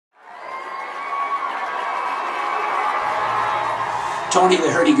Tony,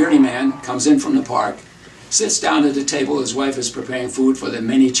 the hurdy-gurdy man, comes in from the park, sits down at the table. His wife is preparing food for the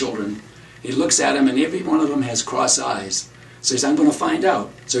many children. He looks at them, and every one of them has cross eyes. So he says, I'm going to find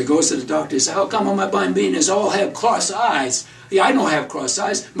out. So he goes to the doctor. He says, how come all my bambinas all have cross eyes? Yeah, I don't have cross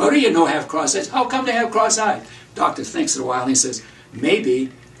eyes. Maria don't have cross eyes. How come they have cross eyes? Doctor thinks it a while, and he says,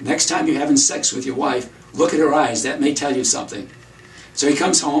 maybe next time you're having sex with your wife, look at her eyes. That may tell you something. So he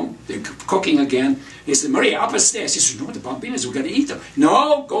comes home. They're cooking again. He says, Maria, up the stairs. He says, no, the bambinas, we're going to eat them.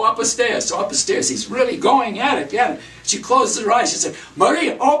 No, go up the stairs. So up the stairs. He's really going at it. Yeah. She closes her eyes. She said,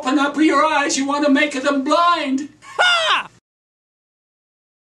 Maria, open up your eyes. You want to make them blind. Ha!